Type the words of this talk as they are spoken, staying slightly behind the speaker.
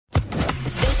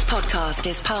podcast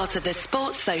is part of the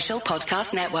Sports Social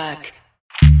Podcast Network.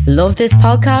 Love this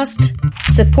podcast?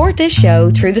 Support this show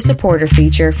through the supporter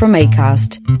feature from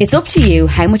Acast. It's up to you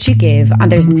how much you give and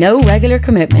there's no regular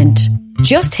commitment.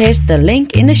 Just hit the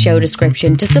link in the show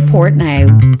description to support now.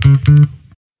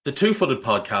 The Two Footed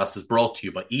Podcast is brought to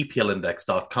you by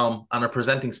EPLindex.com and our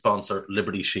presenting sponsor,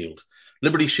 Liberty Shield.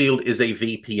 Liberty Shield is a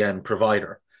VPN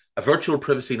provider. A virtual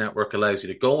privacy network allows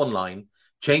you to go online,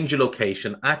 change your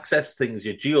location, access things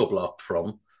you're geo-blocked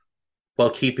from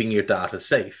while keeping your data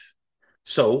safe.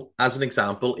 So, as an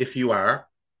example, if you are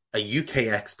a UK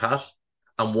expat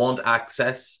and want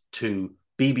access to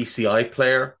BBC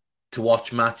iPlayer to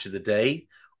watch Match of the Day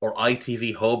or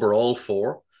ITV Hub or all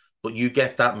four, but you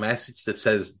get that message that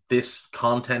says this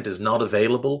content is not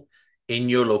available in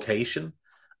your location,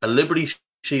 a Liberty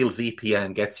Shield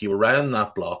VPN gets you around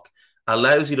that block,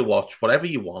 allows you to watch whatever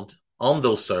you want on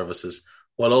those services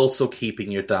while also keeping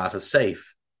your data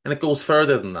safe. And it goes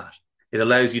further than that. It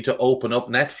allows you to open up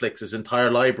Netflix's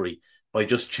entire library by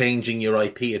just changing your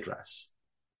IP address.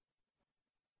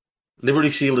 Liberty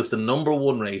Shield is the number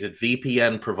one rated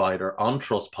VPN provider on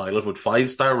Trustpilot with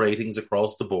 5-star ratings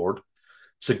across the board.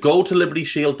 So go to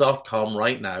libertyshield.com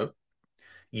right now,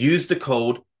 use the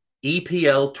code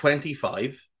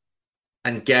EPL25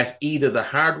 and get either the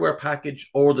hardware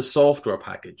package or the software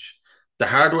package. The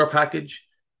hardware package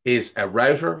is a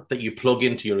router that you plug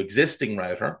into your existing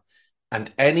router,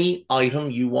 and any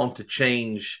item you want to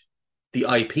change the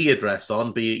IP address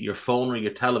on, be it your phone or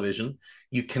your television,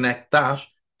 you connect that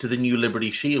to the new Liberty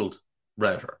Shield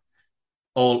router.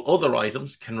 All other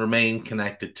items can remain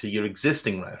connected to your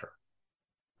existing router.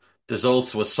 There's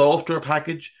also a software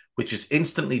package which is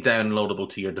instantly downloadable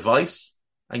to your device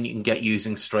and you can get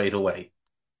using straight away.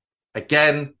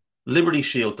 Again,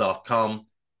 libertyshield.com,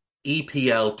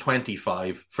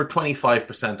 EPL25 for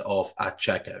 25% off at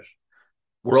checkout.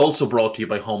 We're also brought to you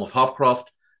by Home of Hopcroft,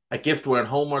 a giftware and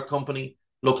homeware company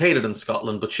located in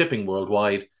Scotland but shipping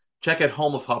worldwide. Check out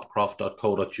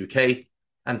homeofhopcroft.co.uk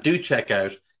and do check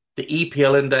out the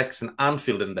EPL Index and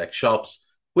Anfield Index shops,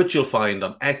 which you'll find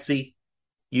on Etsy.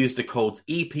 Use the codes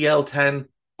EPL10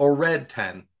 or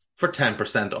RED10 for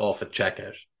 10% off at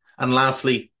checkout. And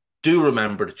lastly, do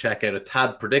remember to check out A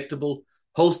Tad Predictable,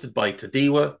 hosted by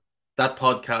Tadiwa. That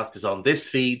podcast is on this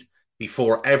feed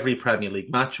before every Premier League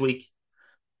match week.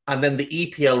 And then the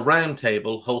EPL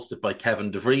Roundtable, hosted by Kevin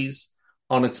DeVries,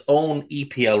 on its own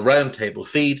EPL Roundtable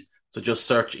feed. So just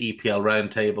search EPL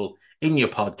Roundtable in your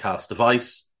podcast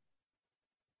device.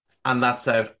 And that's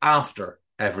out after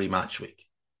every match week.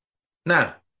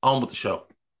 Now, on with the show.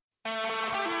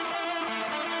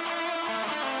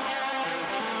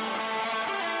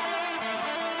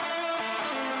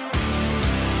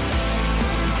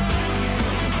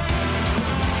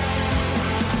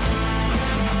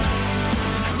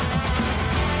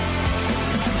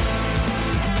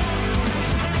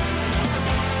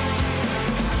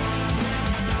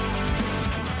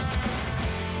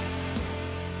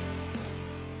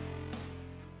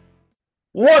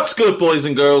 What's good, boys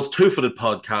and girls? Two Footed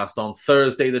Podcast on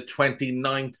Thursday, the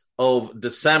 29th of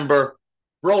December,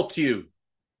 brought to you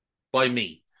by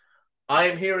me. I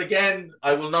am here again.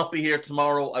 I will not be here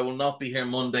tomorrow. I will not be here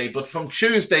Monday. But from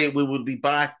Tuesday, we will be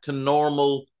back to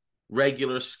normal,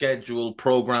 regular schedule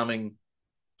programming.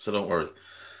 So don't worry.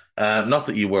 Not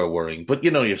that you were worrying, but you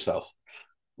know yourself.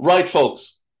 Right,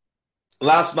 folks.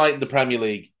 Last night in the Premier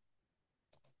League,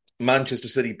 Manchester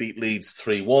City beat Leeds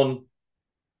 3-1.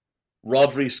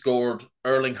 Rodri scored,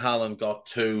 Erling Haaland got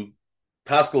 2,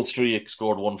 Pascal Struijk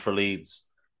scored 1 for Leeds.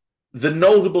 The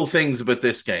notable things about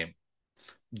this game,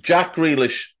 Jack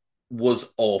Grealish was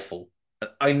awful.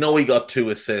 I know he got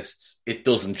 2 assists. It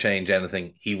doesn't change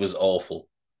anything. He was awful.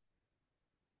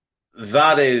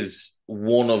 That is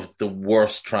one of the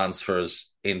worst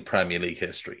transfers in Premier League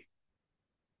history.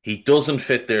 He doesn't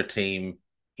fit their team.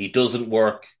 He doesn't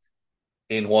work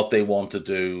in what they want to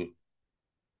do.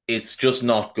 It's just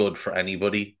not good for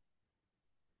anybody.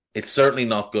 It's certainly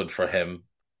not good for him.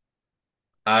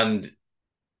 And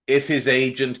if his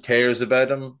agent cares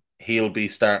about him, he'll be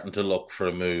starting to look for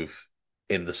a move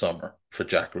in the summer for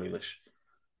Jack Grealish.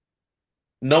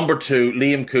 Number 2,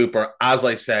 Liam Cooper, as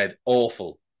I said,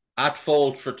 awful. At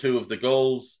fault for 2 of the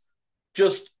goals.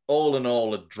 Just all in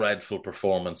all, a dreadful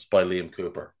performance by Liam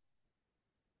Cooper.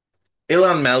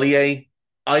 Illan Meslier,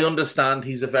 I understand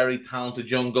he's a very talented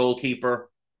young goalkeeper.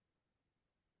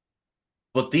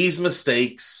 But these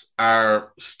mistakes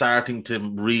are starting to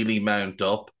really mount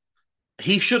up.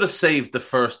 He should have saved the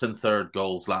first and third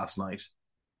goals last night.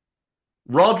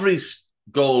 Rodri's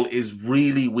goal is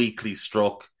really weakly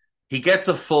struck. He gets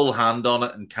a full hand on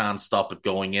it and can't stop it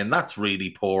going in. That's really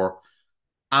poor.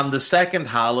 And the second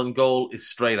Haaland goal is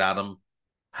straight at him.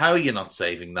 How are you not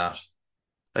saving that?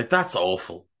 Like, that's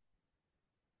awful.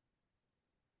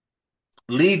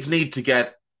 Leeds need to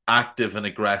get active and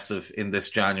aggressive in this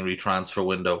January transfer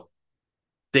window.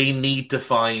 They need to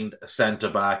find a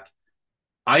centre-back.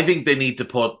 I think they need to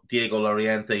put Diego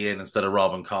Llorente in instead of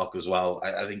Robin Koch as well.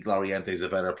 I think Llorente is a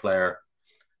better player.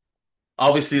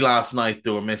 Obviously, last night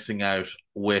they were missing out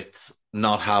with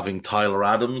not having Tyler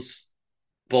Adams,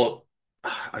 but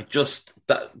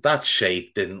that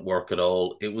shape didn't work at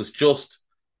all. It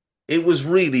was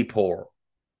really poor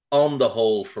on the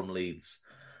whole from Leeds.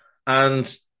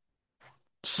 And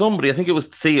somebody, I think it was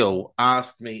Theo,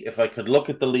 asked me if I could look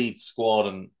at the Leeds squad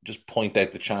and just point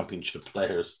out the championship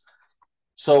players.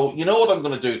 So, you know what I'm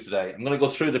going to do today? I'm going to go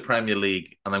through the Premier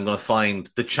League and I'm going to find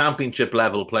the championship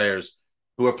level players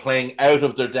who are playing out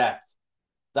of their depth.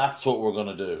 That's what we're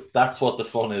going to do. That's what the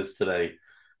fun is today.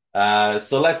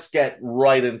 So let's get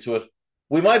right into it.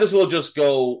 We might as well just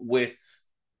go with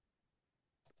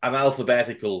an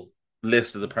alphabetical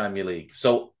list of the Premier League.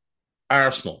 So,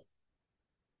 Arsenal.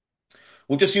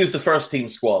 We'll just use the first team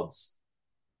squads.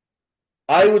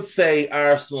 I would say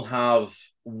Arsenal have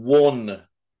one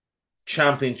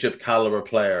championship caliber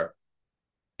player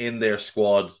in their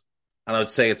squad, and I would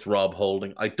say it's Rob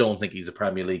Holding. I don't think he's a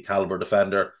Premier League caliber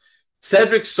defender.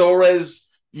 Cedric Soares,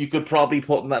 you could probably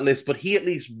put in that list, but he at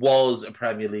least was a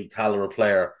Premier League caliber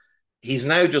player. He's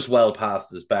now just well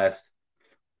past his best.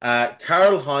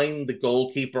 Karl Hein, the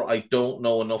goalkeeper, I don't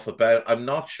know enough about. I'm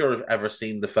not sure I've ever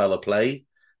seen the fella play,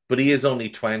 but he is only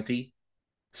 20.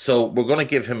 So we're going to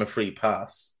give him a free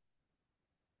pass.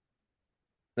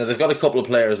 Now, they've got a couple of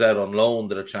players out on loan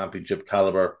that are championship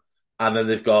caliber. And then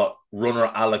they've got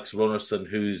runner Alex Runnerson,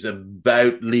 who's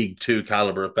about League Two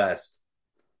caliber at best.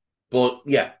 But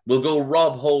yeah, we'll go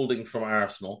Rob Holding from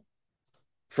Arsenal.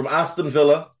 From Aston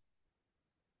Villa,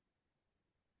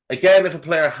 again, if a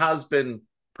player has been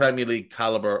Premier League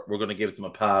caliber, we're going to give them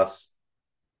a pass.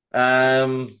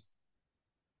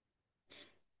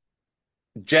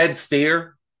 Jed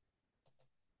Steer,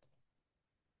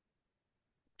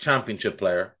 championship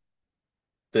player,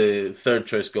 the third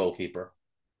choice goalkeeper.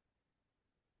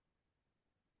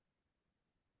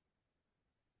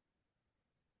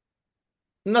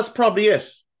 And that's probably it.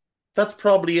 That's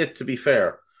probably it, to be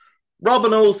fair.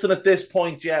 Robin Olsen at this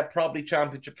point, yeah, probably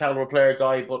championship caliber player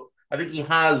guy, but I think he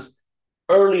has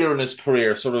earlier in his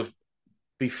career, sort of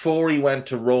before he went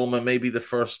to Roma, maybe not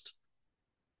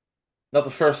the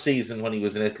first season when he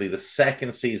was in Italy, the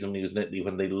second season when he was in Italy,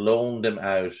 when they loaned him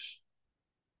out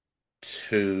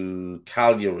to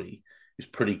Cagliari. He's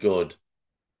pretty good.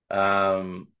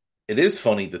 It is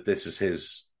funny that this is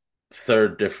his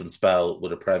third different spell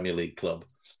with a Premier League club.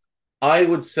 I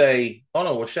would say, oh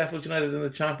no, was Sheffield United in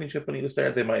the Championship when he was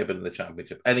there? They might have been in the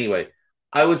Championship. Anyway,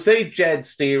 I would say Jed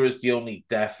Steer is the only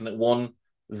definite one,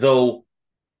 though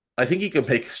I think he can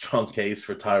make a strong case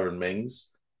for Tyrone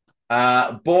Mings.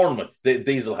 Bournemouth,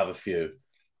 these will have a few.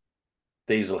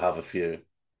 These will have a few.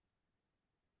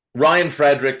 Ryan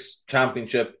Fredericks,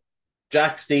 Championship.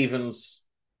 Jack Stevens,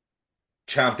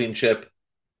 Championship.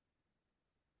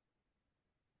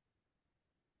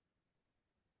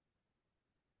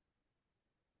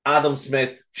 Adam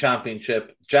Smith,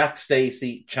 Championship. Jack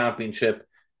Stacey, Championship.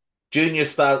 Junior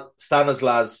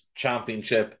Stanislas,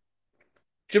 Championship.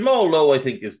 Jamal Lowe, I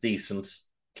think, is decent.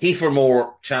 Kiefer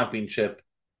Moore, Championship.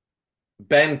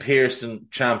 Ben Pearson,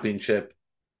 Championship.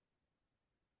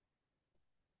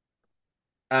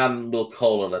 And we'll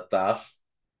call it at that.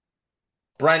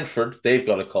 Brentford, they've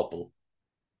got a couple.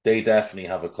 They definitely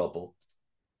have a couple.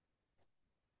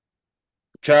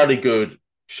 Charlie Good,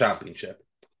 Championship.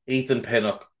 Ethan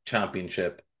Pinnock,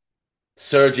 Championship.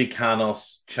 Sergi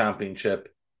Canos, Championship.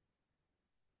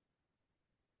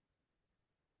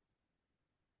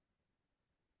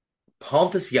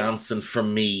 Pontus Jansson, for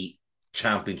me,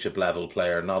 Championship level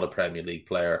player, not a Premier League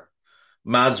player.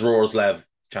 Mads Roerslev,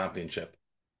 Championship.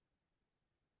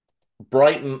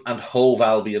 Brighton and Hove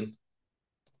Albion.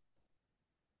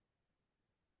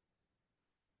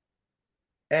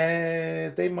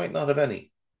 They might not have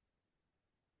any.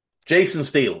 Jason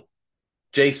Steele.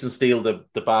 Jason Steele,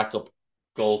 the backup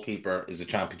goalkeeper, is a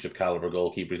championship caliber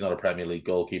goalkeeper. He's not a Premier League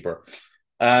goalkeeper.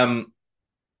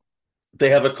 They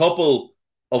have a couple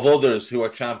of others who are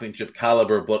championship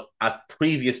caliber, but at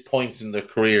previous points in their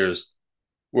careers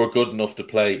were good enough to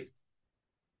play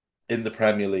in the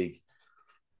Premier League.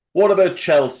 What about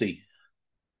Chelsea?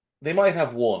 They might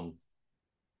have one.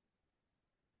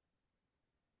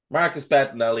 Marcus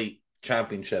Bettinelli,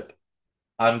 Championship.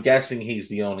 I'm guessing he's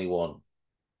the only one.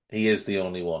 He is the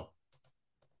only one.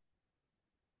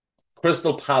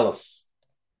 Crystal Palace.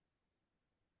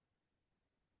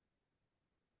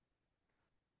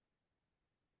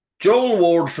 Joel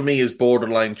Ward for me is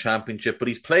borderline championship, but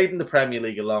he's played in the Premier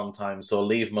League a long time, so I'll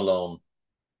leave him alone.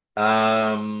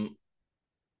 Um,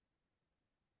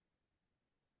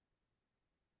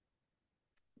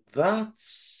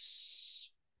 that's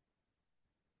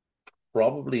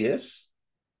probably it.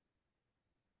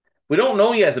 We don't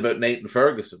know yet about Nathan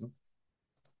Ferguson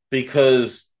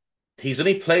because he's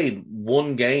only played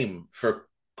one game for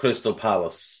Crystal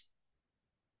Palace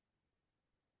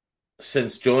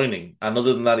since joining. And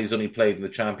other than that, he's only played in the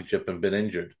Championship and been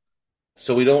injured.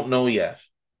 So we don't know yet.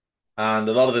 And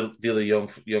a lot of the other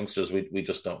youngsters, we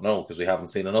just don't know because we haven't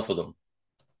seen enough of them.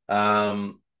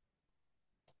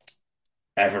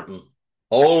 Everton.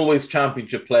 Always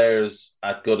Championship players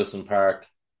at Goodison Park.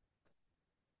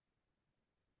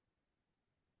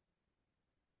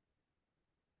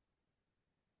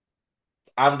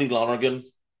 Andy Lonergan,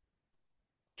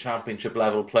 Championship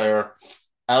level player.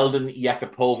 Eldin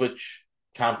Jakupovic,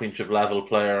 Championship level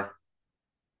player.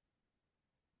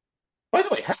 By the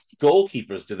way, how many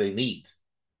goalkeepers do they need?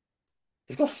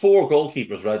 They've got 4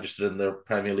 goalkeepers registered in their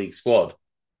Premier League squad.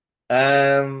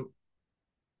 That's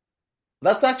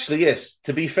actually it.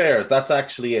 To be fair, that's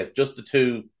actually it. Just the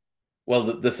 2, well,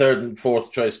 the third and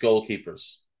fourth choice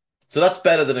goalkeepers. So that's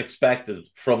better than expected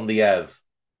from the Ev.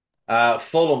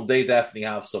 Fulham, they definitely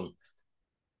have some.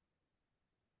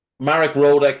 Marek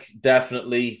Rodek,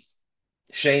 definitely.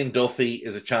 Shane Duffy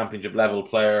is a Championship level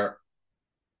player.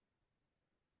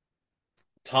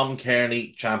 Tom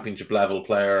Kearney, Championship level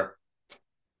player.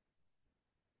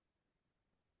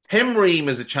 Tim Ream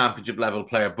is a Championship level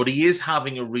player, but he is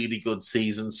having a really good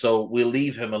season, so we'll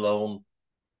leave him alone.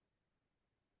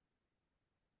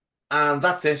 And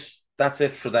that's it. That's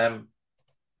it for them.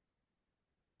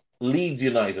 Leeds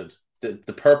United,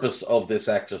 the purpose of this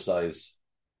exercise.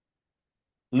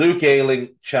 Luke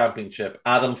Ayling, Championship.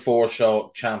 Adam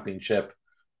Forshaw, Championship.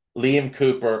 Liam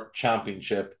Cooper,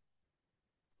 Championship.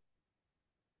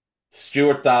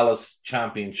 Stuart Dallas,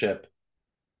 Championship.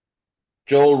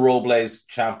 Joel Robles,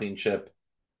 Championship.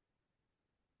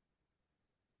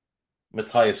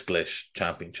 Matthias Glish,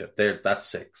 Championship. That's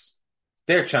 6.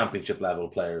 They're Championship level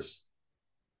players.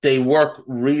 They work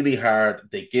really hard.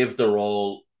 They give their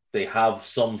all. They have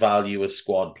some value as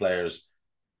squad players,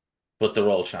 but they're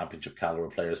all Championship caliber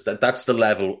players. That's the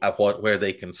level at where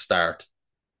they can start.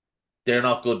 They're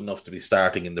not good enough to be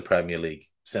starting in the Premier League.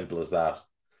 Simple as that.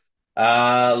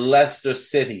 Leicester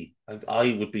City.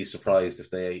 I would be surprised if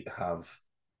they have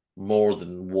more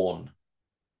than 1.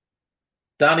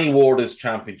 Danny Ward is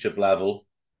Championship level.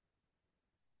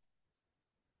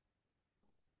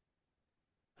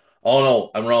 Oh no,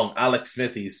 I'm wrong. Alex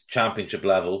Smithies, Championship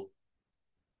level.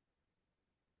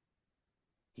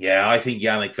 Yeah, I think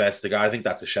Yannick Vestergaard. I think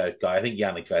that's a shout guy. I think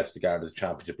Yannick Vestergaard is a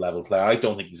Championship level player. I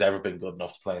don't think he's ever been good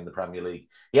enough to play in the Premier League.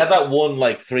 He had that one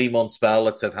 3-month spell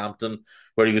at Southampton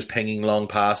where he was pinging long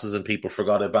passes and people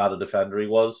forgot how bad a defender he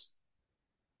was.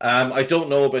 I don't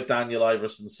know about Daniel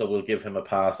Iverson, so we'll give him a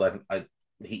pass.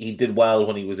 He did well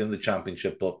when he was in the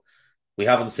Championship, but we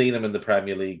haven't seen him in the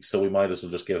Premier League, so we might as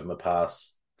well just give him a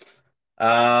pass.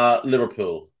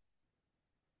 Liverpool.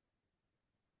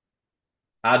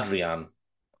 Adrian.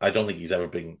 I don't think he's ever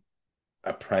been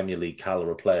a Premier League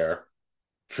caliber player.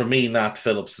 For me, Nat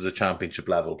Phillips is a Championship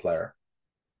level player.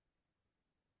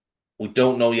 We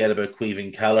don't know yet about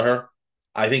Caoimhín Kelleher.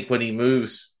 I think when he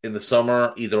moves in the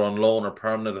summer, either on loan or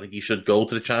permanent, I think he should go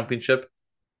to the Championship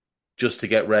just to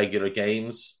get regular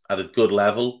games at a good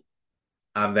level.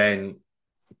 And then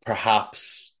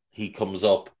perhaps he comes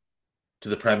up to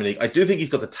the Premier League. I do think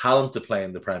he's got the talent to play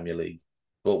in the Premier League,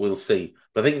 but we'll see.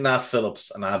 But I think Nat Phillips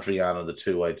and Adrian are the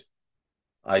 2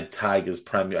 I'd tag as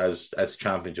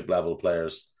Championship level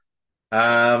players.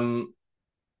 Scott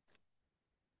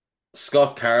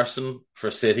Carson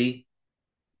for City,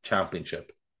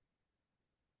 Championship.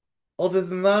 Other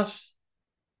than that,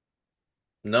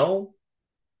 no.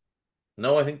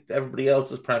 I think everybody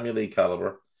else is Premier League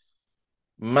caliber.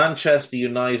 Manchester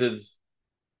United.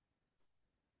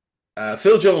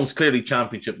 Phil Jones clearly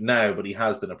Championship now, but he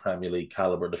has been a Premier League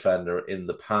caliber defender in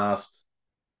the past.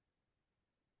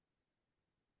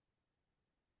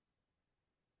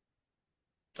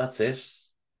 That's it.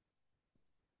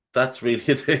 That's really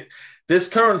it. This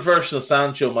current version of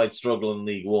Sancho might struggle in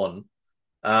League One.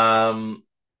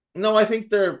 No, I think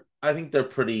they're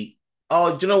pretty.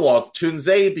 Oh, do you know what?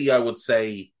 Tuanzebe, I would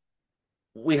say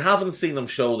we haven't seen him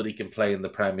show that he can play in the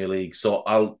Premier League, so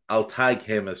I'll tag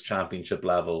him as Championship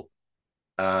level.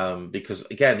 Because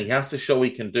again, he has to show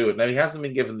he can do it. Now he hasn't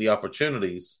been given the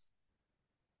opportunities,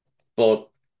 but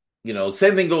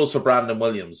same thing goes for Brandon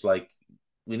Williams.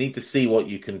 We need to see what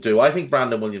you can do. I think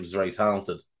Brandon Williams is very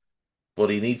talented, but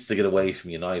he needs to get away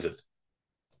from United.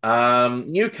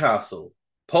 Newcastle,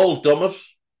 Paul Dummett,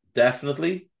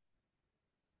 definitely.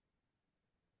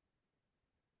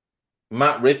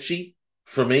 Matt Ritchie,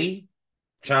 for me,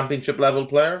 championship level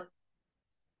player.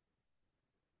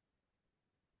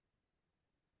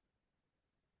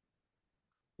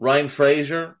 Ryan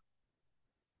Fraser.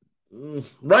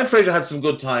 Ryan Fraser had some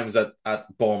good times at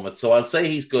Bournemouth, so I'll say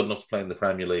he's good enough to play in the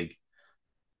Premier League.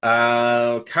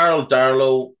 Carl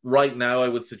Darlow, right now I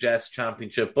would suggest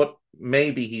championship, but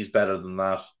maybe he's better than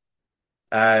that.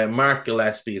 Mark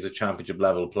Gillespie is a championship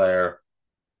level player,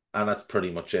 and that's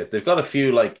pretty much it. They've got a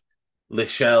few, like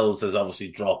Lascelles has obviously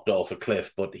dropped off a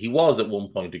cliff, but he was at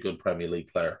one point a good Premier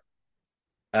League player.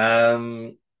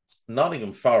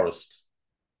 Nottingham Forest.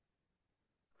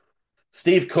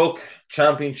 Steve Cook,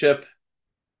 championship.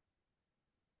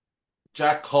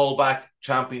 Jack Callback,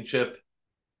 championship.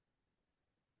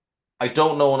 I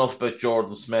don't know enough about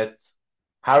Jordan Smith.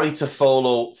 Harry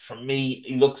Toffolo, for me,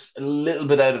 he looks a little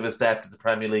bit out of his depth at the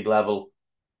Premier League level.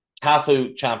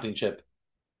 Cafu, championship.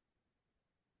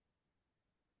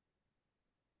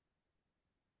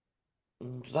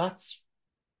 That's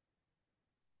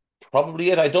probably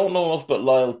it. I don't know enough about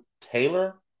Lyle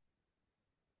Taylor.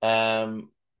 Bit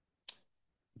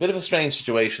of a strange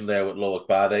situation there with Loic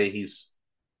Bade. He's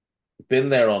been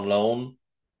there on loan,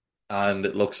 and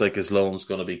it looks like his loan's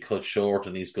going to be cut short,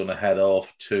 and he's going to head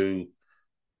off to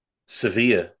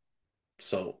Sevilla.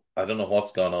 So I don't know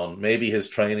what's gone on. Maybe his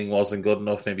training wasn't good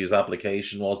enough. Maybe his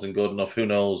application wasn't good enough. Who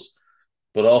knows?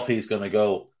 But off he's going to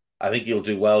go. I think he'll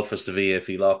do well for Sevilla if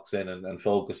he locks in and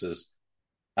focuses.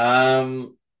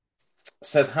 Southampton.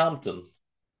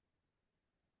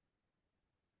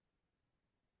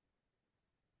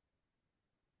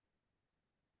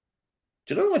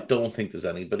 Do you know, I don't think there's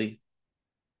anybody.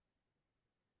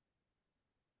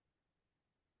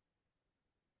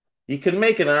 You can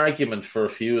make an argument for a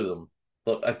few of them,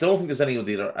 but I don't think there's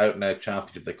anybody that are out and out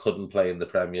championship that couldn't play in the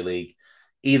Premier League,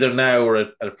 either now or at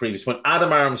a previous point.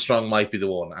 Adam Armstrong might be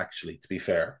the one, actually, to be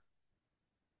fair.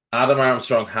 Adam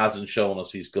Armstrong hasn't shown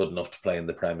us he's good enough to play in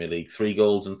the Premier League. 3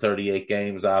 goals in 38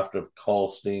 games after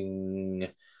costing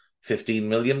 15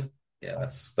 million. Yeah,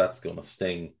 that's going to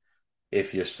sting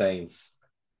if you're Saints.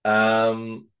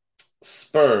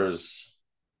 Spurs.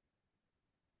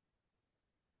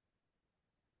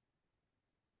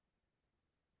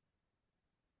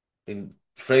 In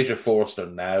Fraser Forster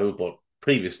now, but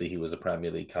previously he was a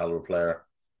Premier League caliber player.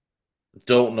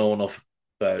 Don't know enough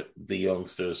about the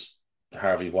youngsters,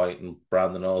 Harvey White and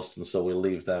Brandon Austin, so we'll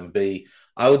leave them be.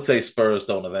 I would say Spurs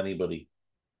don't have anybody.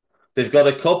 They've got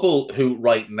a couple who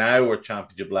right now are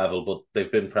championship level, but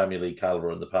they've been Premier League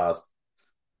caliber in the past.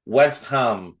 West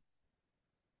Ham.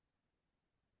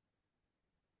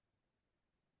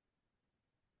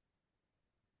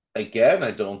 Again,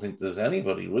 I don't think there's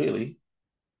anybody really.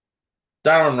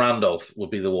 Darren Randolph would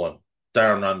be the one.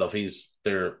 Darren Randolph, he's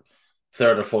their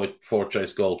third or fourth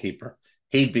choice goalkeeper.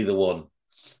 He'd be the one.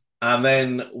 And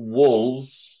then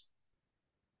Wolves.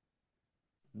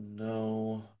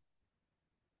 No.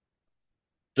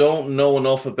 Don't know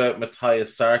enough about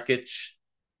Matthias Sarkic.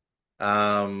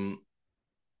 But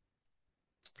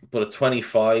at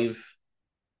 25,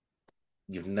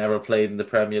 you've never played in the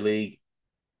Premier League.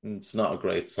 It's not a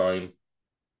great sign.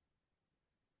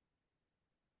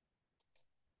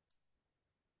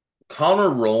 Connor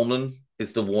Ronan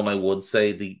is the one I would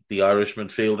say, the Irish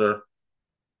midfielder.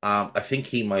 I think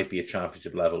he might be a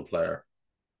championship level player.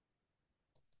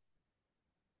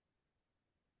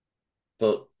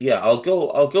 But yeah, I'll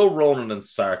go Ronan and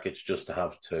Sarkic just to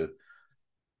have two.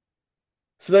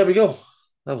 So there we go.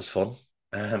 That was fun.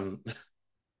 We'll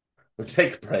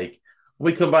take a break.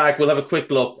 When we come back, we'll have a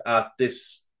quick look at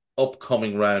this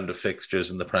upcoming round of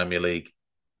fixtures in the Premier League.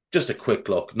 Just a quick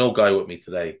look. No guy with me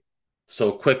today.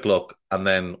 So quick look, and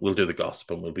then we'll do the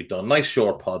gossip and we'll be done. Nice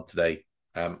short pod today.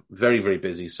 Very, very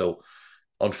busy. So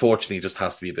unfortunately, it just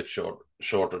has to be a bit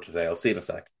shorter today. I'll see you in a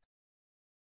sec.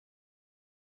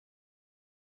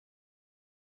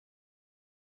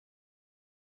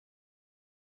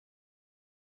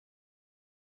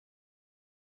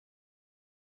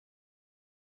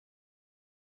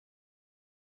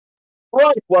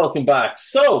 Right, welcome back.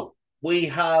 So we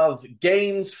have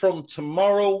games from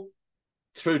tomorrow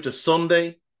through to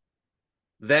Sunday.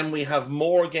 Then we have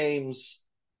more games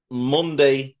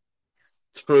Monday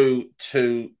through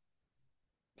to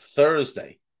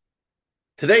Thursday.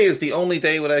 Today is the only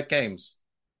day without games.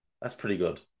 That's pretty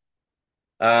good.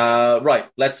 Right,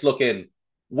 let's look in.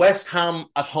 West Ham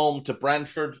at home to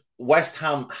Brentford. West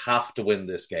Ham have to win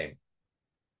this game.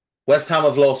 West Ham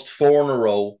have lost 4 in a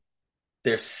row.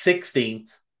 They're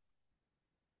 16th.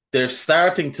 they're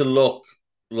starting to look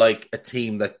like a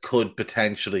team that could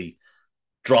potentially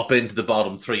drop into the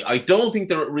bottom three. I don't think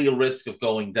they're at real risk of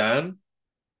going down.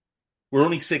 We're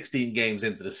only 16 games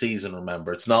into the season,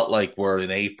 remember. It's not like we're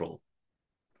in April.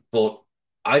 But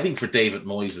I think for David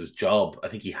Moyes' job, I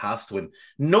think he has to win.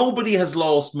 Nobody has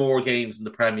lost more games in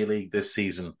the Premier League this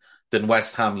season than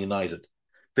West Ham United.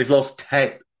 They've lost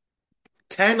 10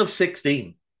 of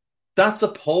 16. That's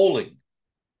appalling.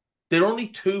 They're only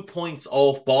 2 points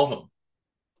off bottom.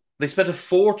 They spent a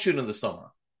fortune in the summer.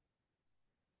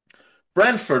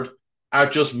 Brentford are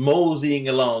just moseying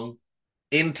along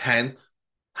in 10th,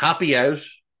 happy out.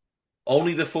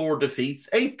 Only the 4 defeats,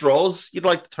 8 draws. You'd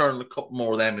like to turn a couple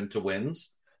more of them into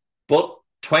wins. But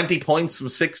 20 points from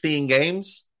 16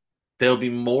 games, they'll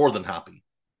be more than happy.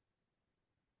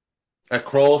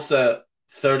 Across a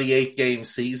 38-game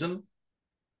season,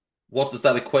 what does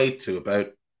that equate to?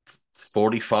 About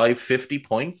 45, 50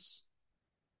 points?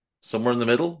 Somewhere in the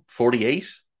middle? 48?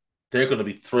 They're going to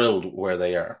be thrilled where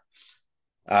they are.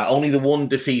 Only the 1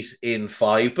 defeat in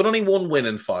 5, but only 1 win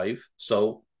in 5.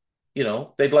 So,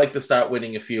 they'd like to start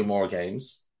winning a few more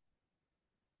games.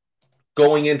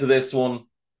 Going into this one,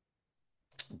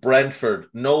 Brentford,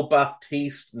 no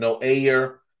Baptiste, no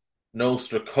Ayer, no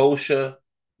Strakosha,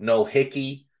 no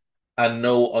Hickey, and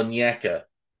no Onyeka.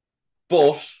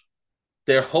 But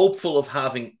they're hopeful of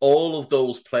having all of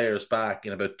those players back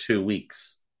in about 2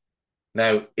 weeks.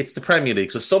 Now, it's the Premier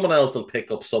League, so someone else will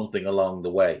pick up something along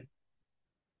the way.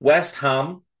 West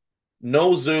Ham,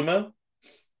 no Zuma.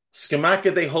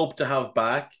 Scamacca they hope to have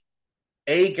back.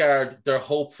 Agard, they're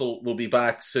hopeful will be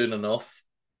back soon enough.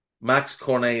 Max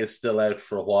Cornet is still out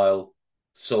for a while,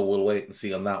 so we'll wait and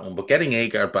see on that one. But getting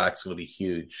Agard back is going to be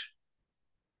huge.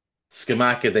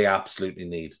 Scamacca they absolutely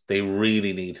need. They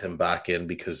really need him back in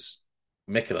because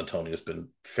Mikel Antonio has been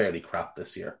fairly crap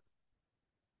this year.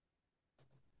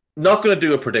 Not going to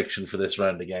do a prediction for this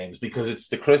round of games because it's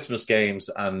the Christmas games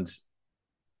and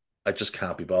I just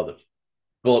can't be bothered.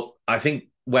 But I think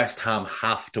West Ham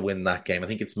have to win that game. I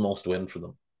think it's must win for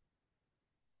them.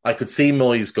 I could see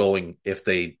Moyes going if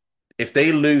they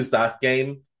lose that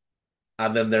game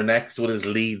and then their next one is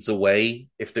Leeds away.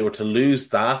 If they were to lose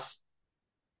that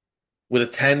with a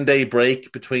 10-day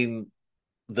break between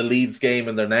the Leeds game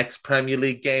and their next Premier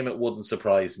League game, it wouldn't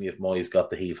surprise me if Moyes got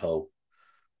the heave-ho.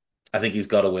 I think he's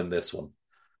got to win this one.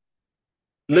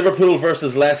 Liverpool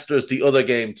versus Leicester is the other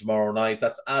game tomorrow night.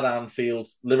 That's at Anfield.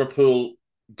 Liverpool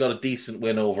got a decent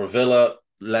win over Villa.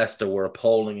 Leicester were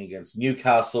appalling against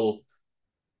Newcastle.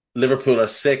 Liverpool are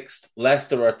 6th.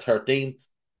 Leicester are 13th.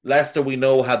 Leicester, we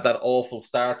know, had that awful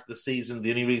start to the season.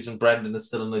 The only reason Brendan is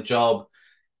still in the job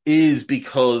is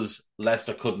because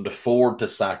Leicester couldn't afford to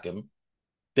sack him.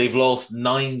 They've lost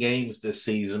 9 games this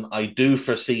season. I do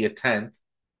foresee a 10th.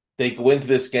 They go into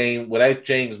this game without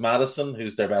James Maddison,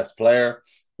 who's their best player,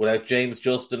 without James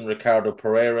Justin, Ricardo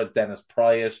Pereira, Dennis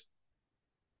Pryor,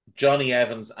 Johnny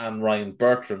Evans, and Ryan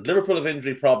Bertrand. Liverpool have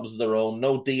injury problems of their own.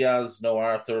 No Diaz, no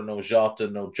Arthur, no Jota,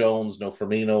 no Jones, no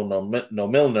Firmino, no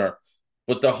Milner.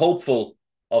 But they're hopeful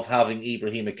of having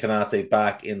Ibrahim Konate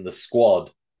back in the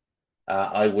squad.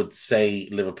 I would say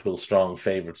Liverpool strong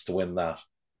favourites to win that.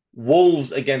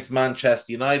 Wolves against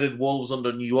Manchester United. Wolves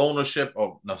under new ownership.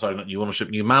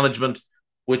 New management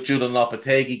with Julian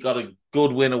Lopetegui. Got a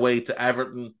good win away to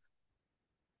Everton.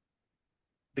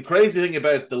 The crazy thing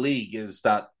about the league is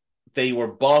that they were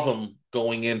bottom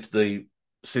going into the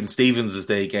St. Stephen's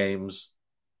Day games.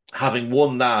 Having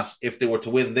won that, if they were to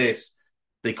win this,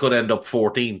 they could end up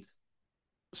 14th.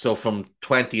 So from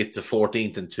 20th to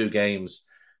 14th in 2 games,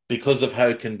 because of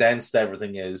how condensed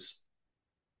everything is.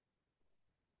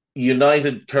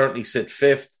 United currently sit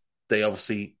 5th. They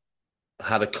obviously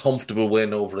had a comfortable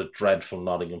win over a dreadful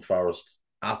Nottingham Forest.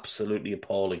 Absolutely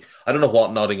appalling. I don't know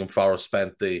what Nottingham Forest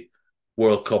spent the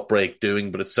World Cup break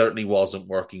doing, but it certainly wasn't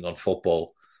working on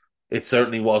football. It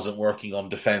certainly wasn't working on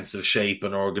defensive shape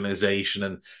and organisation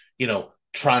and,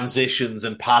 transitions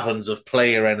and patterns of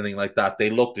play or anything like that. They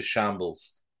looked a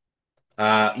shambles.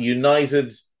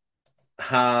 United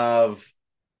have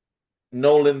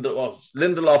no Lindelof.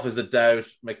 Lindelof is a doubt.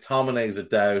 McTominay is a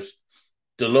doubt.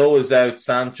 Delo is out.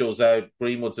 Sancho's out.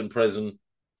 Greenwood's in prison.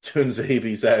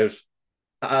 Tuanzebe's out.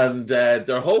 And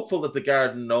they're hopeful that the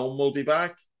Garden Gnome will be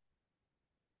back.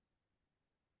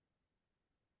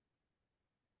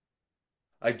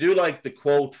 I do like the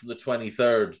quote from the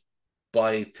 23rd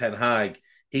by Ten Hag.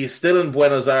 He is still in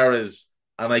Buenos Aires,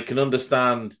 and I can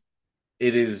understand that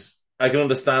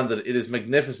it is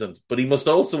magnificent, but he must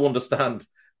also understand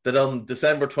that on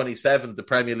December 27th, the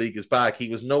Premier League is back. He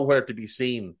was nowhere to be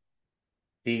seen.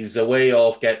 He's away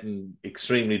off getting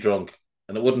extremely drunk,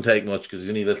 and it wouldn't take much because he's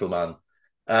only a little man.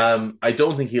 I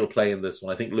don't think he'll play in this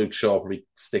one. I think Luke Shaw probably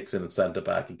sticks in at centre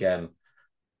back again.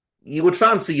 You would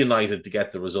fancy United to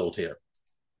get the result here.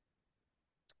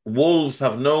 Wolves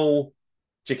have no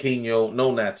Chiquinho,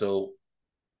 no Neto.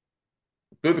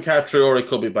 Boubacar Traore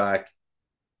could be back.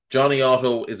 Johnny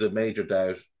Otto is a major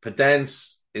doubt.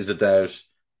 Pedence is a doubt.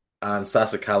 And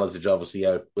Sasa Kalasic obviously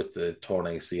out with the torn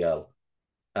ACL.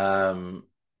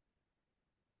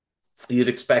 You'd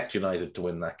expect United to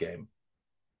win that game.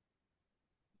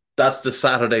 That's the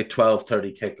Saturday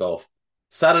 12:30 kickoff.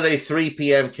 Saturday 3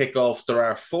 p.m. kickoffs, there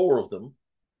are 4 of them.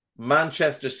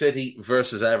 Manchester City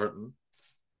versus Everton.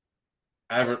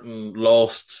 Everton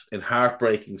lost in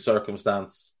heartbreaking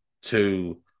circumstance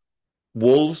to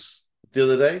Wolves the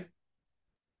other day.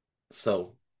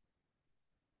 So,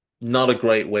 not a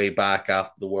great way back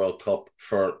after the World Cup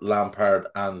for Lampard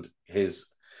and his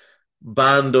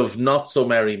band of not so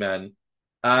merry men.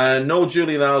 No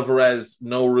Julian Alvarez,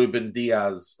 no Ruben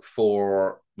Diaz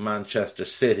for Manchester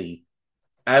City.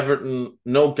 Everton,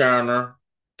 no Garner.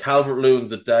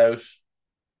 Calvert-Lewin's a doubt.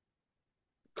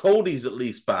 Cody's at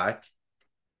least back.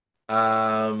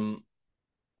 Yerry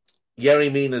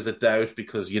Mina's a doubt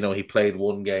because, he played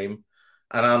one game.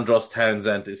 And Andros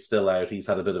Townsend is still out. He's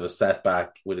had a bit of a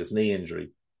setback with his knee injury.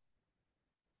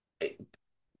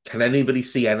 Can anybody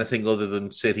see anything other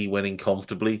than City winning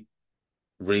comfortably?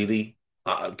 Really?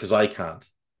 Because I can't.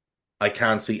 I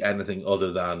can't see anything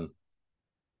other than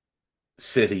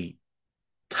City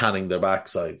tanning their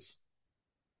backsides.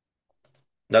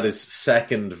 That is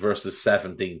 2nd versus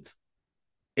 17th.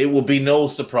 It would be no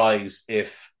surprise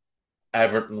if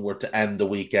Everton were to end the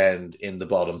weekend in the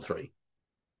bottom 3.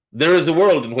 There is a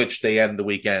world in which they end the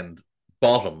weekend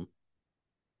bottom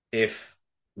if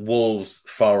Wolves,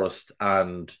 Forest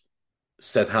and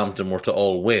Southampton were to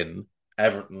all win.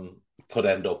 Everton could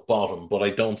end up bottom, but I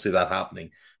don't see that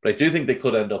happening. But I do think they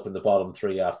could end up in the bottom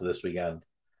 3 after this weekend.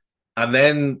 And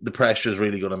then the pressure is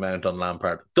really going to mount on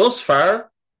Lampard. Thus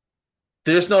far,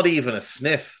 there's not even a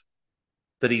sniff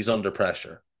that he's under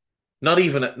pressure. Not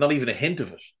even a hint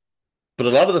of it. But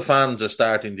a lot of the fans are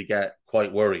starting to get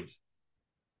quite worried.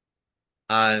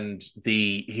 And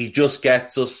the he just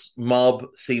gets us mob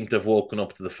seem to have woken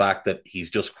up to the fact that he's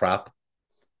just crap.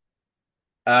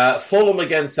 Fulham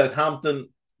against Southampton.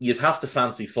 You'd have to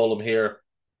fancy Fulham here.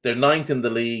 They're 9th in the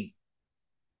league.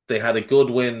 They had a good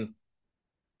win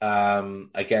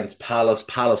against Palace.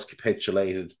 Palace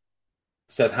capitulated.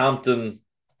 Southampton,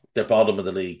 they're bottom of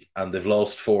the league, and they've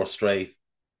lost 4 straight.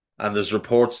 And there's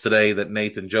reports today that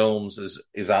Nathan Jones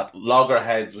is at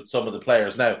loggerheads with some of the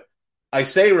players. Now, I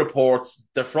say reports,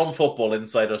 they're from Football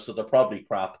Insider, so they're probably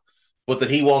crap, but that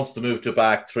he wants to move to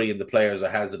back 3 and the players are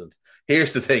hesitant.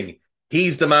 Here's the thing.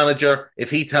 He's the manager.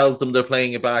 If he tells them they're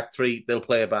playing a back 3, they'll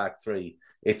play a back 3.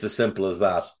 It's as simple as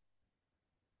that.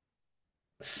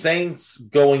 Saints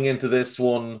going into this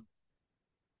one,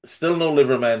 still no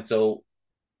Livramento.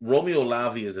 Romeo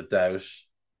Lavia is a doubt.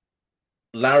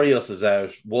 Larios is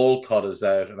out. Walcott is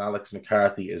out. And Alex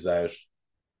McCarthy is out.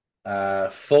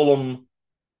 Fulham,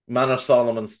 Manor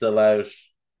Solomon's still out.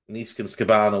 Niskan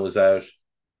Scabano is out.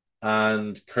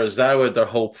 And Kurzawa, they're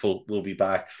hopeful, will be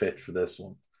back fit for this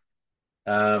one.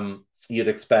 You'd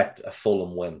expect a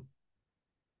Fulham win.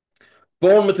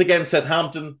 Bournemouth against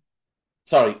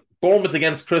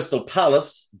Crystal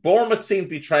Palace. Bournemouth seem to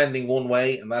be trending one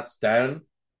way, and that's down.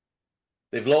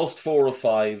 They've lost 4 of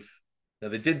 5. Now,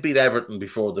 they did beat Everton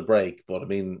before the break, but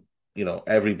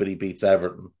everybody beats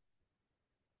Everton.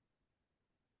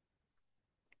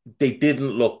 They didn't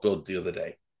look good the other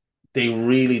day. They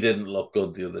really didn't look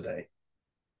good the other day.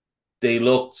 They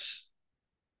looked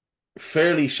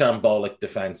fairly shambolic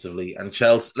defensively, and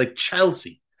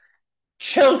Chelsea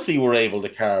were able to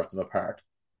carve them apart.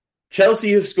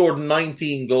 Chelsea have scored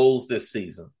 19 goals this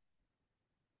season.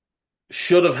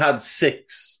 Should have had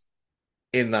 6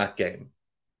 in that game.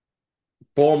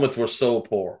 Bournemouth were so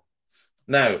poor.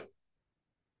 Now,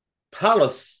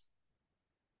 Palace,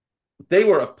 they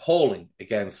were appalling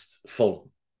against Fulham.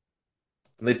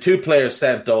 And the 2 players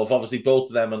sent off. Obviously, both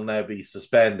of them will now be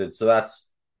suspended. So that's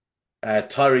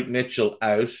Tyreek Mitchell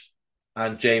out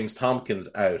and James Tompkins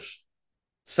out.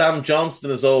 Sam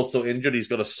Johnston is also injured. He's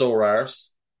got a sore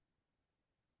arse.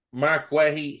 Mark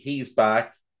Guehi, he's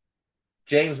back.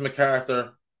 James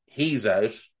McArthur, he's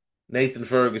out. Nathan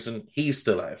Ferguson, he's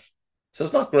still out. So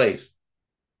it's not great.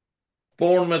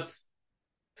 Bournemouth,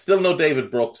 still no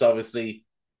David Brooks, obviously.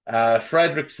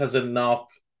 Fredericks has a knock.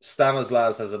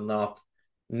 Stanislas has a knock.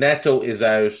 Neto is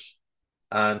out.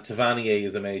 And Tavernier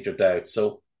is a major doubt.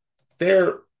 So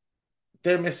they're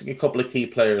missing a couple of key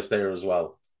players there as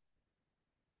well.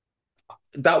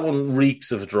 That one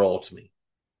reeks of a draw to me.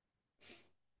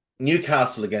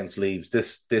 Newcastle against Leeds.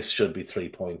 This should be 3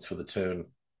 points for the Toon.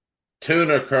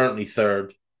 Toon are currently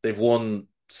third. They've won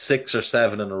 6 or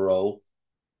 7 in a row.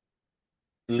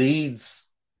 Leeds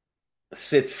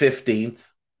sit 15th.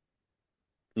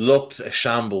 Looked a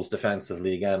shambles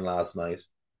defensively again last night.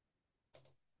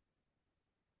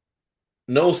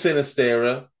 No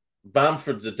Sinistera.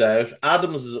 Bamford's a doubt.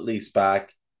 Adams is at least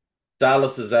back.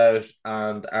 Dallas is out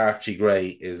and Archie Gray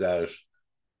is out.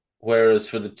 Whereas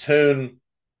for the Toon,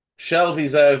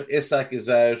 Shelvey's out, Isak is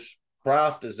out,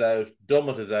 Kraft is out,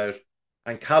 Dummett is out,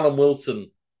 and Callum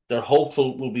Wilson, they're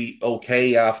hopeful will be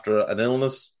okay after an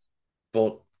illness,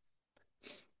 but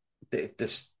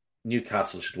this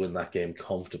Newcastle should win that game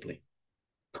comfortably.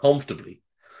 Comfortably.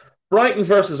 Brighton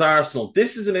versus Arsenal.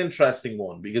 This is an interesting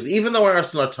one because even though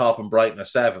Arsenal are top and Brighton are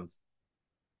 7th,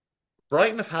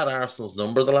 Brighton have had Arsenal's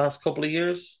number the last couple of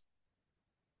years.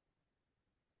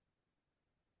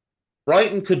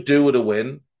 Brighton could do with a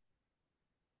win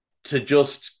to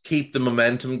just keep the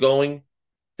momentum going.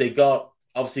 They got,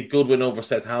 obviously, good win over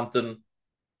Southampton,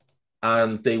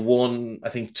 and they won, I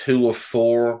think, 2 of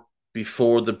 4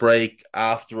 before the break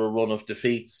after a run of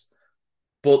defeats.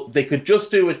 But they could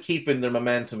just do it keeping their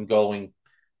momentum going.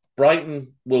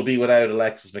 Brighton will be without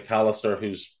Alexis McAllister,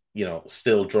 who's,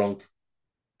 still drunk.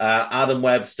 Adam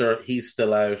Webster, he's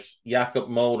still out. Jakob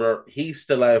Moder, he's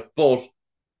still out, but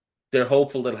they're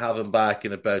hopeful they'll have him back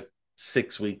in about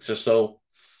 6 weeks or so.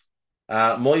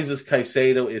 Moises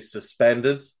Caicedo is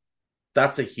suspended.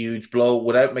 That's a huge blow.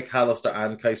 Without McAllister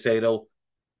and Caicedo,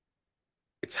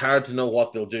 it's hard to know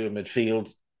what they'll do in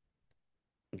midfield.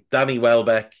 Danny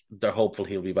Welbeck, they're hopeful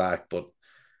he'll be back, but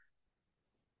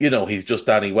he's just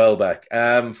Danny Welbeck.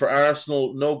 For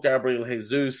Arsenal, no Gabriel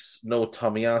Jesus, no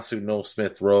Tomiyasu, no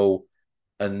Smith Rowe,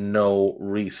 and no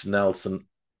Reece Nelson.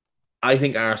 I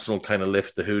think Arsenal kind of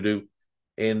lift the hoodoo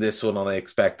in this one, and I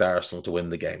expect Arsenal to win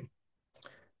the game.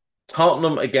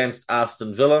 Tottenham against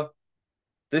Aston Villa.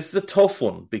 This is a tough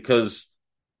one because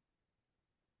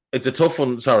this is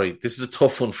a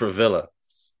tough one for Villa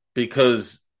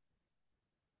because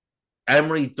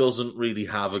Emery doesn't really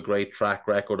have a great track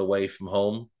record away from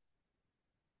home.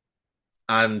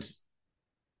 And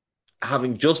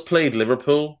having just played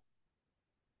Liverpool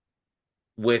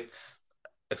with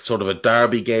sort of a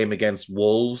derby game against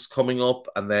Wolves coming up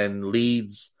and then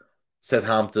Leeds,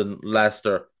 Southampton,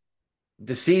 Leicester,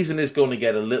 the season is going to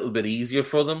get a little bit easier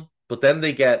for them. But then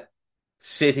they get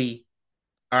City,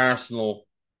 Arsenal,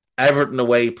 Everton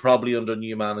away, probably under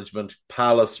new management,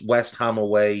 Palace, West Ham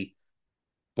away,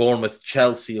 Bournemouth,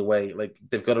 Chelsea away. Like,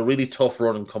 they've got a really tough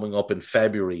run coming up in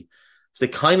February. So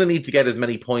they kind of need to get as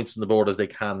many points on the board as they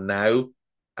can now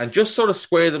and just sort of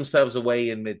square themselves away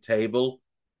in mid-table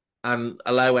and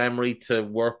allow Emery to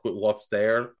work with what's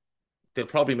there. They'll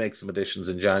probably make some additions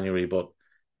in January, but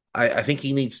I think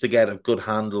he needs to get a good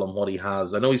handle on what he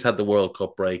has. I know he's had the World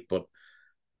Cup break, but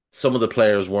some of the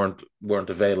players weren't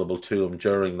available to him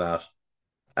during that.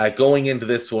 Going into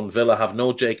this one, Villa have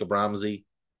no Jacob Ramsey,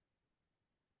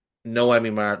 no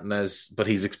Emi Martinez, but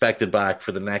he's expected back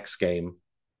for the next game.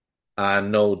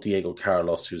 And no Diego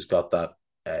Carlos, who's got that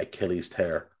Achilles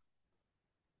tear.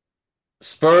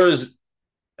 Spurs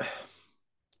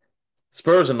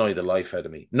annoy the life out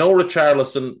of me. No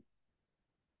Richarlison.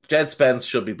 Jed Spence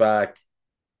should be back.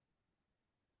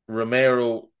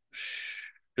 Romero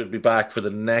should be back for the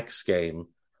next game.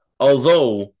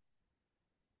 Although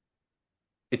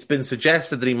it's been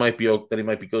suggested that he might be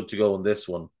good to go in this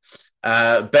one.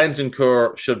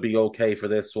 Bentancur should be okay for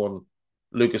this one.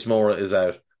 Lucas Moura is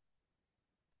out.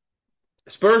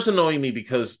 Spurs annoy me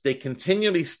because they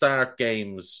continually start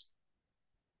games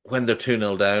when they're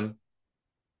 2-0 down.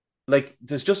 Like,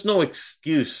 there's just no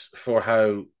excuse for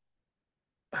how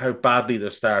badly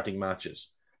they're starting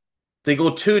matches. They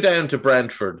go 2 down to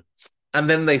Brentford, and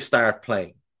then they start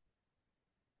playing.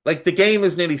 Like, the game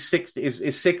is nearly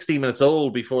 60 minutes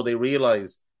old before they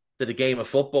realise that a game of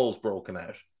football's broken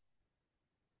out.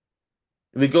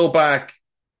 We go back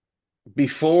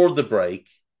before the break,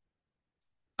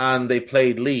 and they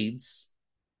played Leeds.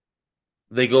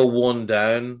 They go 1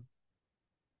 down.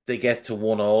 They get to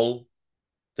 1-1.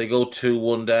 They go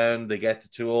 2-1 down. They get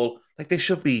to 2-2. Like, they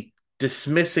should be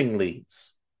dismissing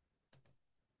Leeds.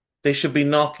 They should be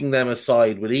knocking them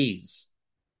aside with ease.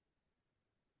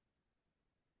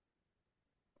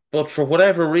 But for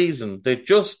whatever reason, they're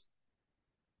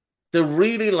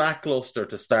really lackluster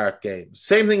to start games.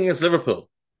 Same thing against Liverpool.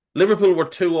 Liverpool were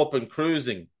 2 up and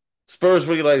cruising. Spurs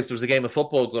realised there was a game of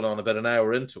football going on about an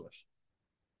hour into it.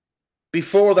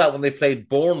 Before that, when they played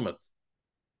Bournemouth,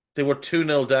 they were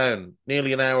 2-0 down,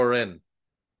 nearly an hour in,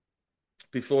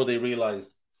 before they realised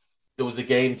there was a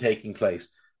game taking place.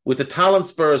 With the talent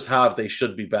Spurs have, they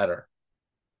should be better.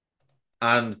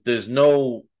 And there's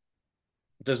no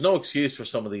excuse for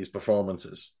some of these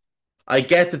performances. I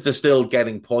get that they're still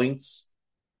getting points,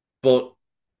 but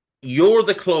you're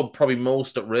the club probably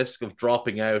most at risk of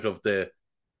dropping out of the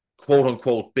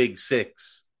quote-unquote Big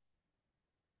Six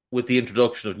with the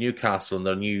introduction of Newcastle and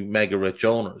their new mega-rich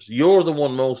owners. You're the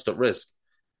one most at risk.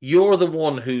 You're the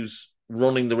one who's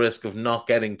running the risk of not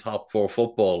getting top four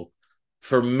football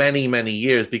for many, many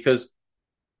years, because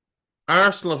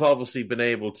Arsenal have obviously been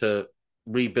able to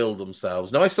rebuild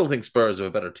themselves. Now, I still think Spurs have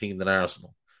a better team than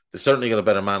Arsenal. They've certainly got a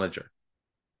better manager.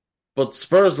 But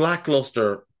Spurs'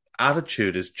 lackluster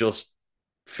attitude is just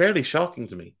fairly shocking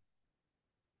to me.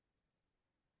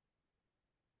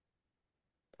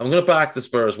 I'm going to back the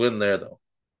Spurs win there, though.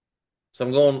 So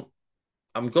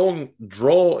I'm going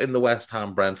draw in the West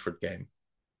Ham Brentford game.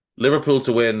 Liverpool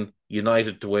to win,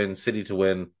 United to win, City to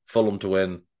win, Fulham to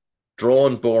win, draw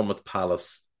in Bournemouth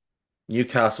Palace,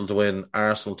 Newcastle to win,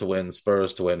 Arsenal to win,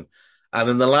 Spurs to win. And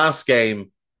then the last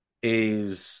game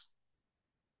is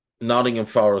Nottingham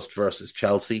Forest versus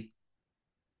Chelsea.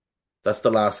 That's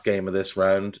the last game of this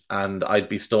round. And I'd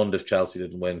be stunned if Chelsea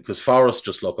didn't win, because Forest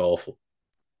just look awful.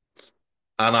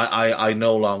 And I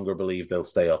no longer believe they'll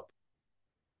stay up.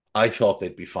 I thought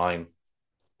they'd be fine.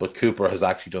 But Cooper has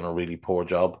actually done a really poor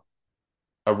job.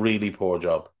 A really poor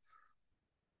job.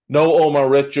 No Omar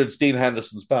Richards. Dean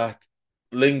Henderson's back.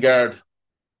 Lingard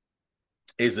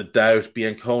is a doubt.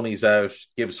 Bianconi's out.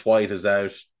 Gibbs White is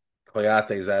out.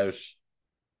 Koyate's out.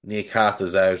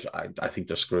 Niakata's out. I think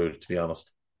they're screwed, to be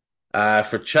honest.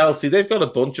 For Chelsea, they've got a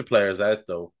bunch of players out,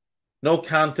 though. No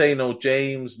Kante, no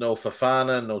James, no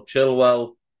Fofana, no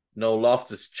Chilwell, no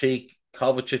Loftus-Cheek.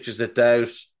 Kovacic is a doubt.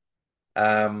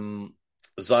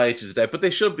 Ziyech is a doubt. But they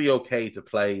should be okay to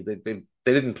play. They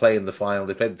didn't play in the final.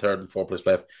 They played the third and fourth place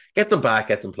playoff. Get them back,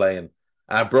 get them playing.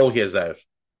 Brohia's out.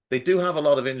 They do have a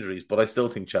lot of injuries, but I still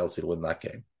think Chelsea will win that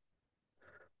game.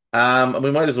 And we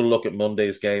might as well look at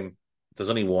Monday's game. There's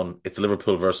only one. It's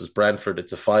Liverpool versus Brentford.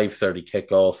 It's a 5:30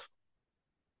 kickoff.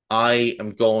 I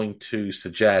am going to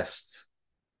suggest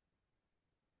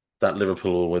that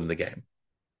Liverpool will win the game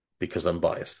because I'm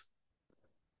biased.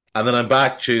 And then I'm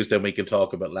back Tuesday and we can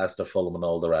talk about Leicester, Fulham and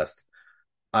all the rest.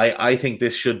 I think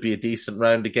this should be a decent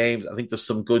round of games. I think there's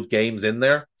some good games in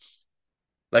there.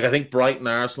 Like, I think Brighton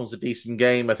Arsenal's a decent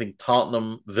game. I think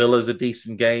Tottenham Villa's a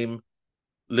decent game.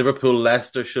 Liverpool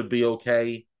Leicester should be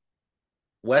okay.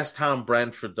 West Ham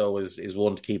Brentford, though, is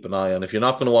one to keep an eye on. If you're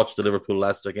not going to watch the Liverpool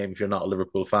Leicester game, if you're not a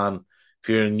Liverpool fan, if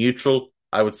you're neutral,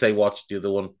 I would say watch the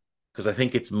other one, because I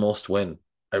think it's must win.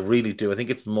 I really do. I think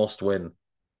it's must win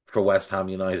for West Ham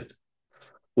United.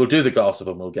 We'll do the gossip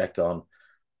and we'll get gone.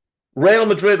 Real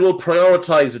Madrid will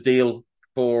prioritise a deal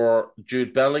for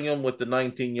Jude Bellingham, with the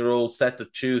 19-year-old set to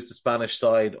choose the Spanish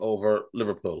side over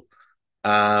Liverpool.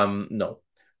 No.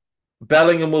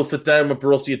 Bellingham will sit down with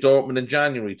Borussia Dortmund in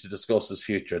January to discuss his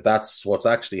future. That's what's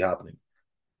actually happening.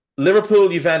 Liverpool,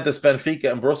 Juventus,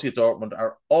 Benfica and Borussia Dortmund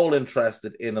are all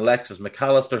interested in Alexis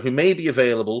McAllister, who may be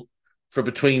available for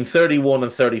between 31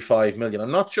 and 35 million.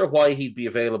 I'm not sure why he'd be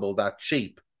available that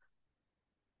cheap,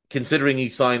 considering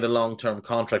he signed a long-term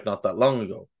contract not that long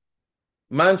ago.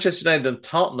 Manchester United and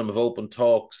Tottenham have opened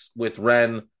talks with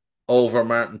Rennes over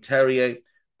Martin Terrier.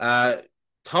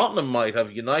 Tottenham might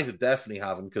have. United definitely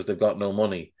haven't, because they've got no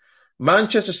money.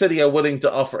 Manchester City are willing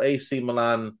to offer AC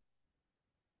Milan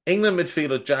England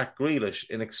midfielder Jack Grealish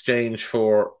in exchange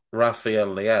for Rafael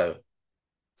Leao.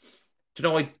 Do you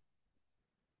know,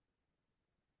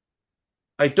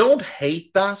 I don't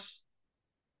hate that.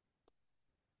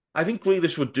 I think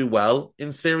Grealish would do well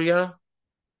in Serie A.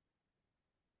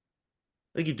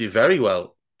 I think he'd do very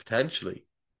well, potentially.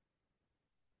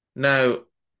 Now,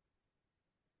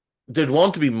 there'd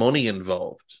want to be money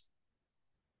involved.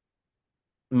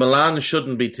 Milan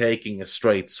shouldn't be taking a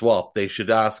straight swap. They should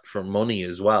ask for money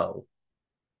as well.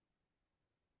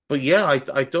 But yeah,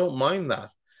 I don't mind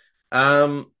that.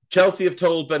 Chelsea have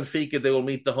told Benfica they will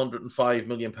meet the £105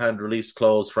 million release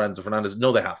clause for Enzo Fernandez.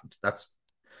 No, they haven't.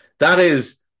 That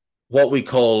is what we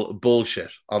call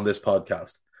bullshit on this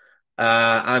podcast.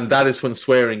 And that is when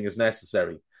swearing is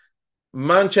necessary.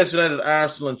 Manchester United,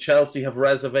 Arsenal and Chelsea have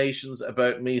reservations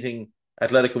about meeting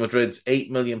Atletico Madrid's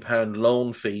 £8 million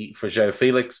loan fee for João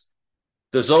Felix.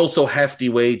 There's also hefty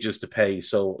wages to pay.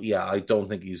 So yeah, I don't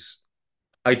think he's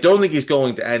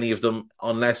going to any of them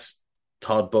unless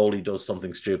Todd Bowley does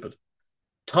something stupid.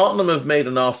 Tottenham have made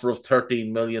an offer of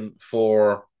 13 million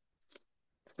for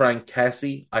Frank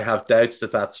Kessie. I have doubts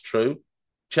that that's true.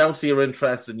 Chelsea are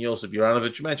interested in Josip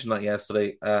Juranovic. You mentioned that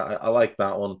yesterday. I like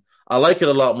that one. I like it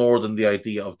a lot more than the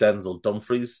idea of Denzel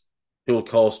Dumfries, who will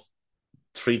cost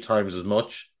 3 times as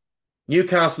much.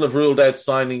 Newcastle have ruled out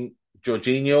signing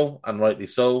Jorginho, and rightly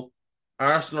so.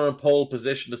 Arsenal are in pole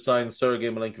position to sign Sergei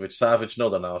Milinkovic-Savic. No,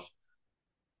 they're not.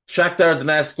 Shakhtar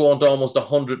Donetsk want almost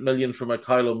 100 million for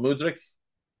Mikhailo Mudryk.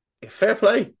 Fair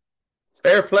play.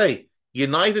 Fair play.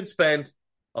 United spent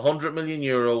 100 million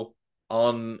euro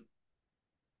on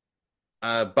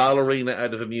a ballerina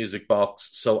out of a music box.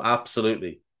 So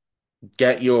absolutely.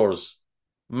 Get yours.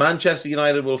 Manchester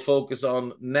United will focus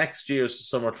on next year's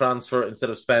summer transfer instead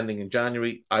of spending in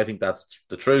January. I think that's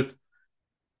the truth.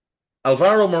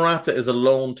 Alvaro Morata is a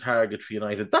lone target for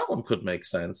United. That one could make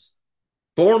sense.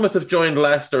 Bournemouth have joined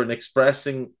Leicester in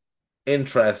expressing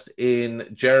interest in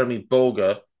Jeremy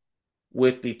Boga,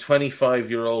 with the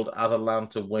 25-year-old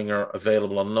Atalanta winger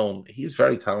available on loan. He's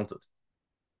very talented.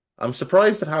 I'm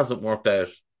surprised it hasn't worked out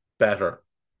better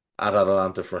at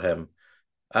Atalanta for him.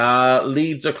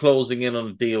 Leeds are closing in on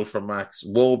a deal for Max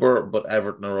Wober, but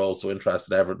Everton are also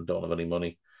interested. Everton don't have any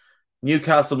money.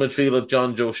 Newcastle midfielder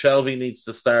John Joe Shelby needs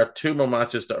to start 2 more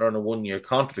matches to earn a 1-year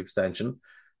contract extension,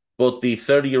 but the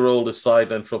 30-year-old is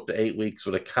sidelined for up to 8 weeks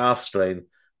with a calf strain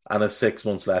and has 6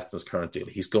 months left in his current deal.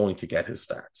 He's going to get his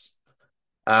starts.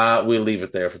 We'll leave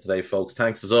it there for today, folks.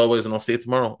 Thanks as always, and I'll see you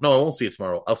tomorrow. No, I won't see you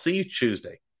tomorrow. I'll see you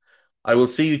Tuesday. I will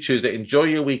see you Tuesday. Enjoy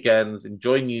your weekends.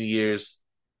 Enjoy New Year's.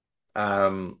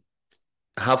 Have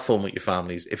fun with your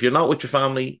families. If you're not with your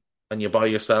family and you're by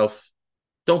yourself,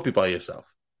 don't be by yourself.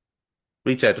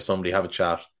 Reach out to somebody, have a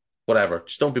chat, whatever.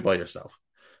 Just don't be by yourself.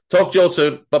 Talk to you all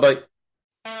soon. Bye-bye.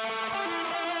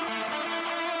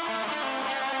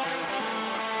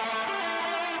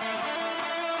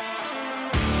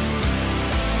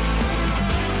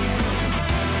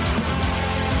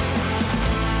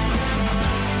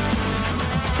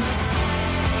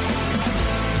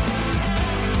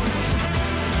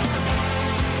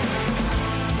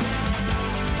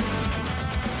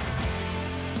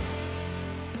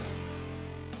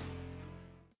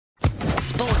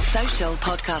 Social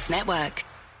Podcast Network.